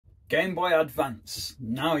Game Boy Advance.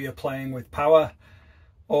 Now you're playing with power,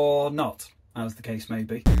 or not, as the case may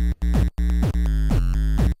be.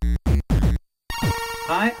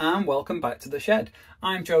 Hi and welcome back to the shed.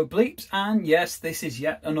 I'm Joe Bleeps, and yes, this is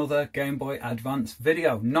yet another Game Boy Advance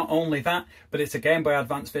video. Not only that, but it's a Game Boy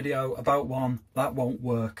Advance video about one that won't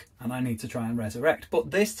work and I need to try and resurrect.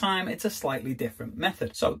 But this time it's a slightly different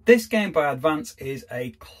method. So this Game Boy Advance is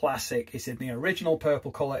a classic. It's in the original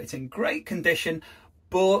purple colour. It's in great condition,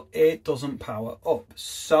 but it doesn't power up.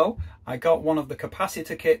 So I got one of the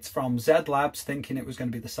capacitor kits from ZedLabz, thinking it was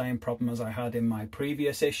going to be the same problem as I had in my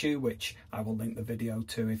previous issue, which I will link the video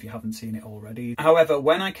to if you haven't seen it already. However,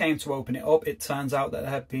 when I came to open it up, it turns out that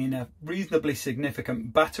there had been a reasonably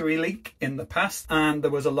significant battery leak in the past, and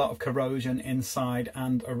there was a lot of corrosion inside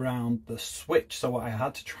and around the switch. So what I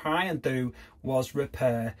had to try and do was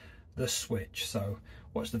repair the switch. So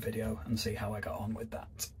watch the video and see how I got on with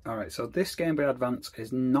that. Alright, so this Game Boy Advance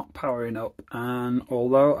is not powering up, and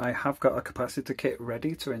although I have got a capacitor kit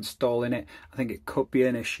ready to install in it, I think it could be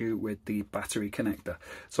an issue with the battery connector.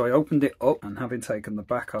 So I opened it up, and having taken the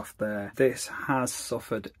back off there, this has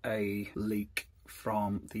suffered a leak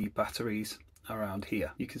from the batteries around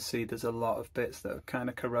here. You can see there's a lot of bits that are kind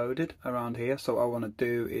of corroded around here, so what I want to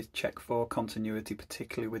do is check for continuity,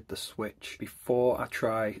 particularly with the switch. Before I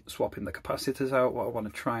try swapping the capacitors out, what I want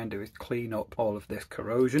to try and do is clean up all of this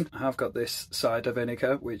corrosion. I have got this cider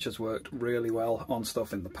vinegar, which has worked really well on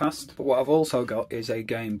stuff in the past, but what I've also got is a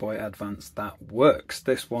Game Boy Advance that works.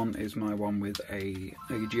 This one is my one with a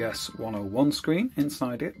AGS 101 screen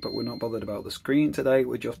inside it, but we're not bothered about the screen today,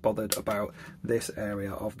 we're just bothered about this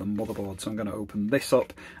area of the motherboard. So I'm going to open this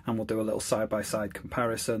up and we'll do a little side-by-side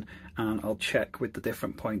comparison, and I'll check with the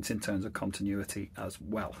different points in terms of continuity as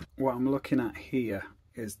well. What I'm looking at here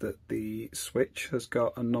is that the switch has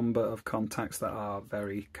got a number of contacts that are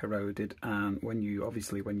very corroded, and when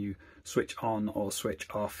you switch on or switch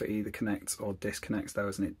off, it either connects or disconnects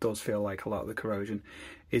those, and it does feel like a lot of the corrosion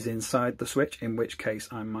is inside the switch, in which case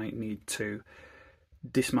I might need to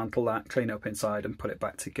dismantle that, clean up inside and put it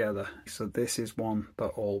back together. So this is one that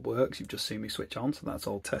all works. You've just seen me switch on, so that's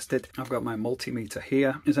all tested. I've got my multimeter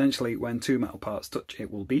here. Essentially, when two metal parts touch, it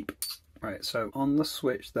will beep. Right, so on the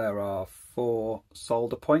switch there are 4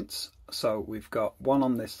 solder points. So we've got one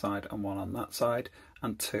on this side and one on that side,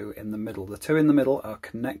 and 2 in the middle. The 2 in the middle are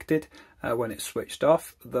connected. When it's switched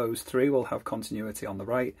off, those 3 will have continuity on the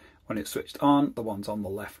right. When it's switched on, the ones on the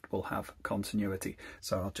left will have continuity.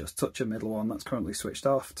 So I'll just touch a middle one that's currently switched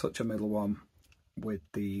off, touch a middle one with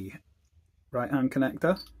the right hand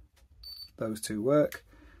connector. Those 2 work,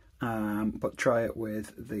 but try it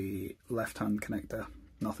with the left hand connector.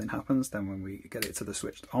 Nothing happens. Then when we get it to the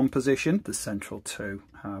switched on position, the central 2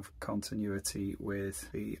 have continuity with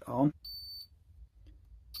the on.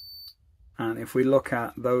 And if we look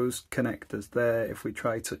at those connectors there, if we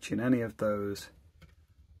try touching any of those,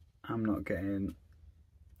 I'm not getting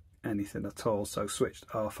anything at all. So switched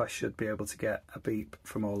off, I should be able to get a beep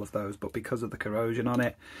from all of those, but because of the corrosion on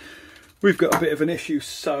it, we've got a bit of an issue.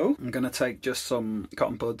 So I'm going to take just some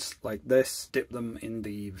cotton buds like this, dip them in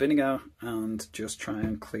the vinegar, and just try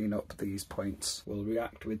and clean up these points. We'll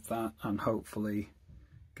react with that and hopefully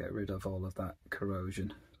get rid of all of that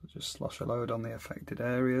corrosion. So just slosh a load on the affected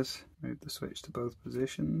areas, move the switch to both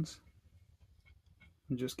positions,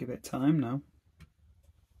 and just give it time now.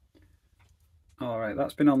 Alright,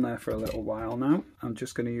 that's been on there for a little while now. I'm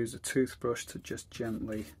just going to use a toothbrush to just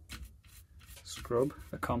gently scrub.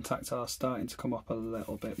 The contacts are starting to come up a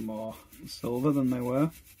little bit more silver than they were,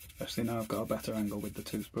 especially now I've got a better angle with the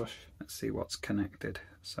toothbrush. Let's see what's connected.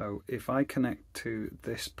 So if I connect to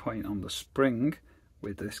this point on the spring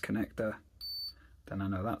with this connector, then I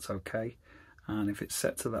know that's okay. And if it's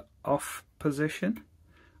set to the off position,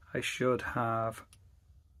 I should have,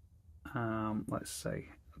 let's say,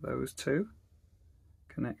 those 2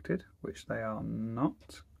 connected, which they are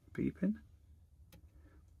not, beeping,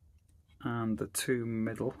 and the 2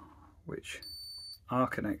 middle, which are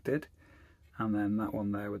connected, and then that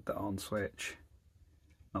one there with the on switch,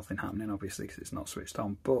 nothing happening obviously because it's not switched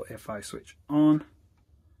on. But if I switch on,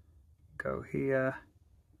 go here,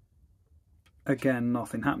 again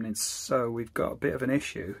nothing happening. So we've got a bit of an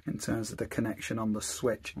issue in terms of the connection on the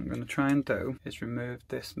switch. What I'm going to try and do is remove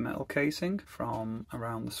this metal casing from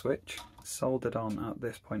around the switch, soldered on at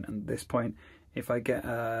this point and this point. If I get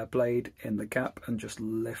a blade in the gap and just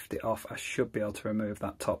lift it off, I should be able to remove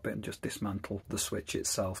that top bit and just dismantle the switch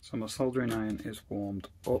itself. So my soldering iron is warmed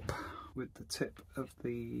up with the tip of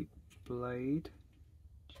the blade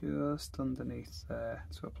just underneath there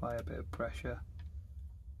to apply a bit of pressure.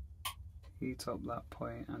 Heat up that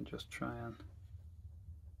point and just try and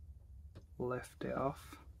lift it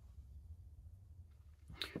off.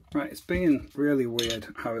 Right, it's being really weird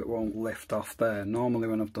how it won't lift off there. Normally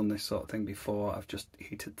when I've done this sort of thing before, I've just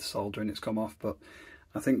heated the solder and it's come off, but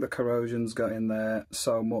I think the corrosion's got in there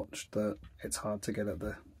so much that it's hard to get at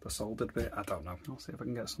the soldered bit. I don't know. I'll see if I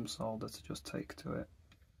can get some solder to just take to it.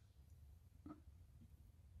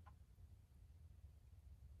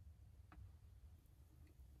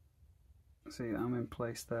 See, I'm in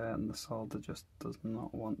place there and the solder just does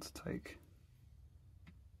not want to take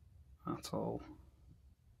at all.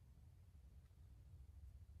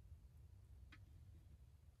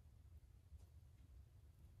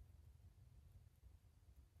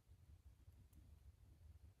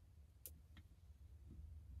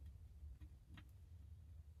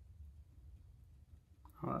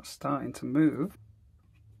 Well, that's starting to move.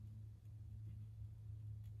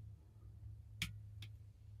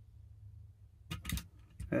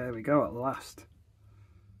 There we go, at last.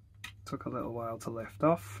 Took a little while to lift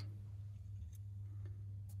off,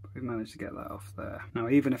 but we've managed to get that off there. Now,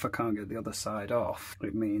 even if I can't get the other side off,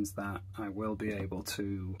 it means that I will be able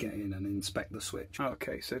to get in and inspect the switch.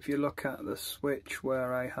 Okay, so if you look at the switch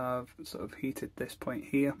where I have sort of heated this point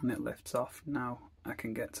here and it lifts off, now I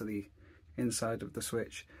can get to the inside of the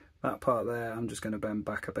switch. That part there, I'm just going to bend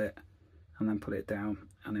back a bit and then put it down,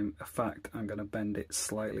 and in fact I'm going to bend it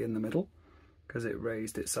slightly in the middle because it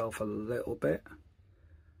raised itself a little bit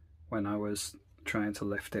when I was trying to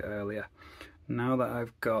lift it earlier. Now that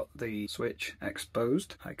I've got the switch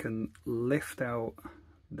exposed, I can lift out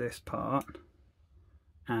this part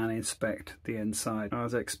and inspect the inside.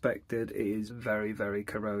 As expected, it is very, very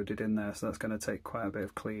corroded in there, so that's going to take quite a bit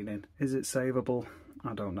of cleaning. Is it savable?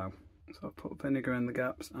 I don't know. So I've put vinegar in the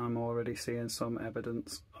gaps. I'm already seeing some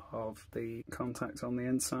evidence of the contacts on the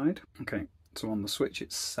inside. Okay, so on the switch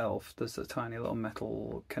itself, there's a tiny little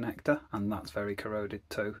metal connector, and that's very corroded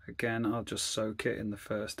too. Again, I'll just soak it in the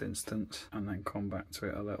first instance and then come back to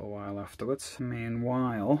it a little while afterwards.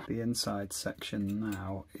 Meanwhile, the inside section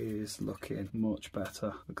now is looking much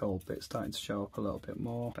better. The gold bit's starting to show up a little bit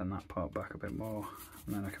more. Bend that part back a bit more,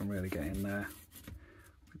 and then I can really get in there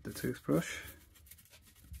with the toothbrush.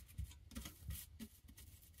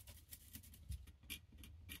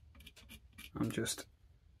 I'm just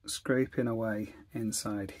scraping away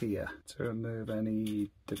inside here to remove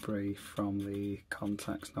any debris from the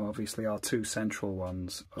contacts. Now obviously our two central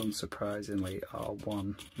ones, unsurprisingly, are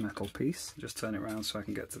one metal piece. Just turn it around so I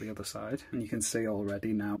can get to the other side, and you can see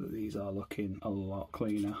already now that these are looking a lot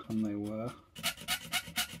cleaner than they were.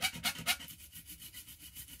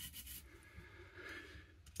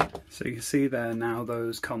 So you can see there now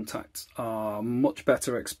those contacts are much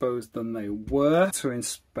better exposed than they were. To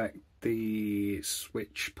inspect the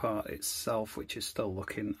switch part itself, which is still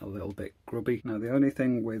looking a little bit grubby. Now the only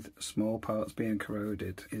thing with small parts being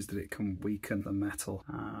corroded is that it can weaken the metal,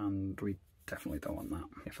 and we definitely don't want that.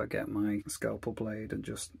 If I get my scalpel blade and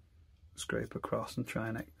just scrape across and try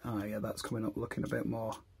and... oh yeah, that's coming up looking a bit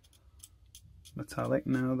more metallic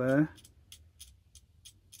now there.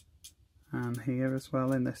 And here as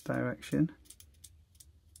well in this direction.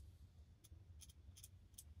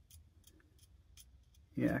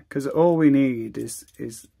 Yeah, because all we need is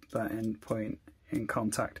that end point in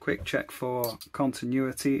contact. Quick check for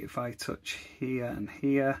continuity. If I touch here and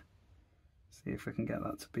here, see if we can get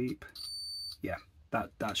that to beep. Yeah,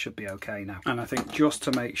 that should be okay now. And I think just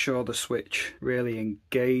to make sure the switch really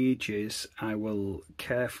engages, I will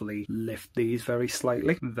carefully lift these very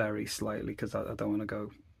slightly, because I don't want to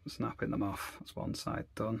go snapping them off. That's one side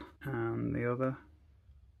done, and the other.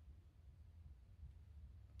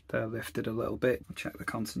 They're lifted a little bit. I'll check the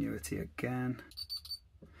continuity again.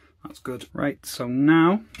 That's good. Right, so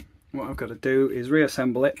now what I've got to do is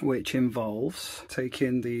reassemble it, which involves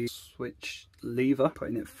taking the switch lever,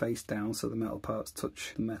 putting it face down so the metal parts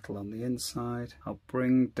touch the metal on the inside. I'll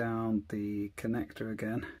bring down the connector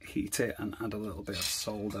again, heat it, and add a little bit of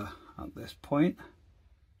solder at this point.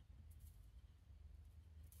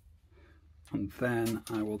 And then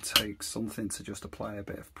I will take something to just apply a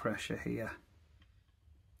bit of pressure here.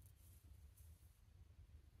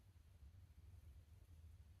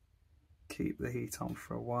 Keep the heat on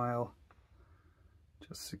for a while.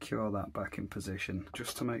 Just secure that back in position.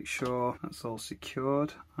 Just to make sure that's all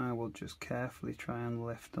secured, I will just carefully try and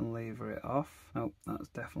lift and lever it off. Oh, that's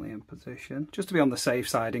definitely in position. Just to be on the safe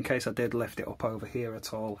side, in case I did lift it up over here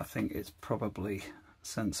at all, I think it's probably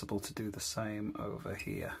sensible to do the same over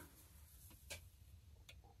here.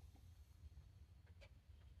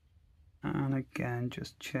 And again,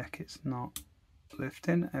 just check it's not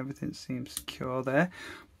lifting. Everything seems secure there.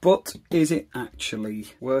 But is it actually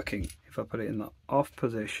working? If I put it in the off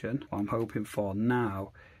position, what I'm hoping for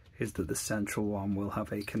now is that the central one will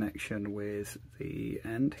have a connection with the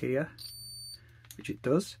end here, which it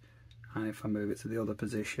does, and if I move it to the other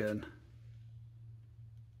position,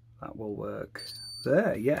 that will work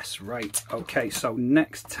there. Yes, right. Okay, so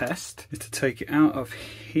next test is to take it out of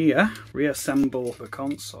here, reassemble the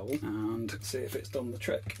console, and see if it's done the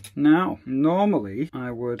trick. Now, normally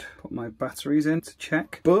I would put my batteries in to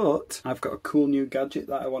check, but I've got a cool new gadget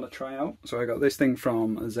that I want to try out. So I got this thing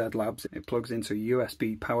from ZedLabz. It plugs into a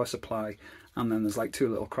USB power supply, and then there's like two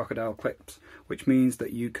little crocodile clips, which means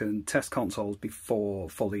that you can test consoles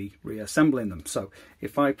before fully reassembling them. So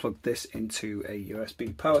if I plug this into a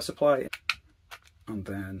USB power supply and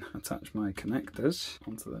then attach my connectors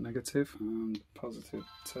onto the negative and positive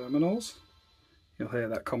terminals, you'll hear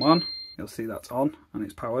that come on. You'll see that's on and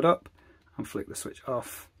it's powered up, and flick the switch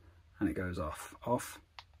off and it goes off, off,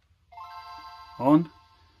 on.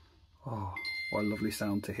 Oh, what a lovely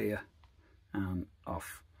sound to hear, and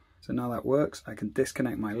off. So now that works, I can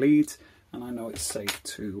disconnect my leads and I know it's safe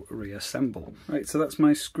to reassemble. Right, so that's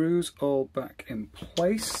my screws all back in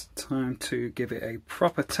place. Time to give it a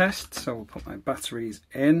proper test. So we'll put my batteries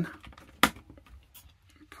in,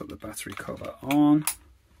 put the battery cover on,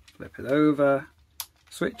 flip it over,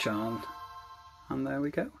 switch on, and there we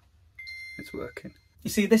go. It's working. You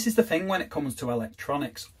see, this is the thing when it comes to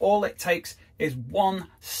electronics. All it takes is one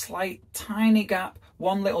slight tiny gap,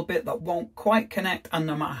 one little bit that won't quite connect, and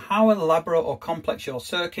no matter how elaborate or complex your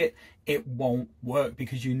circuit, it won't work,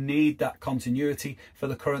 because you need that continuity for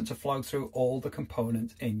the current to flow through all the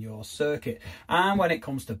components in your circuit. And when it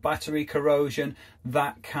comes to battery corrosion,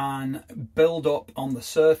 that can build up on the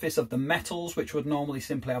surface of the metals, which would normally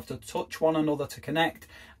simply have to touch one another to connect,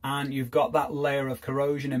 and you've got that layer of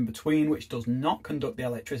corrosion in between which does not conduct the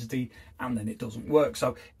electricity, and then it doesn't work.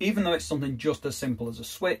 So even though it's something just as simple as a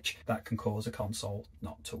switch, that can cause a console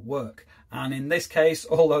not to work. And in this case,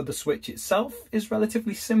 although the switch itself is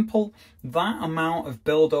relatively simple, that amount of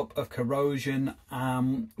build-up of corrosion,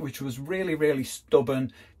 which was really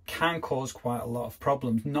stubborn, can cause quite a lot of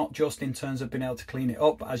problems, not just in terms of being able to clean it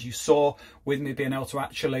up, as you saw with me being able to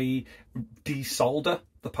actually desolder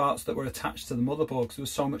the parts that were attached to the motherboard, because there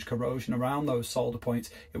was so much corrosion around those solder points.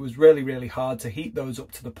 It was really hard to heat those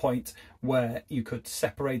up to the point where you could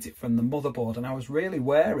separate it from the motherboard, and I was really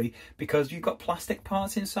wary because you've got plastic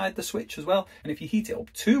parts inside the switch as well, and if you heat it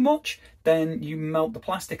up too much, then you melt the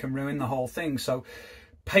plastic and ruin the whole thing. So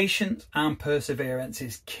patience and perseverance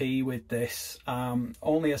is key with this.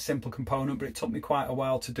 Only a simple component, but it took me quite a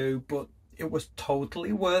while to do, but it was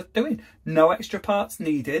totally worth doing. No extra parts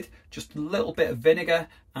needed, just a little bit of vinegar,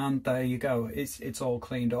 and there you go. It's all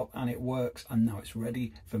cleaned up and it works, and now it's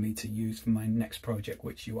ready for me to use for my next project,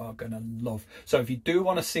 which you are going to love. So if you do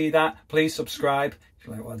want to see that, please subscribe if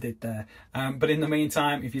you like what I did there. But in the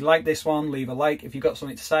meantime, if you like this one, leave a like. If you've got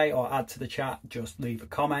something to say or add to the chat, just leave a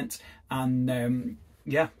comment. And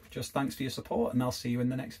yeah, just thanks for your support, and I'll see you in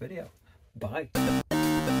the next video. Bye.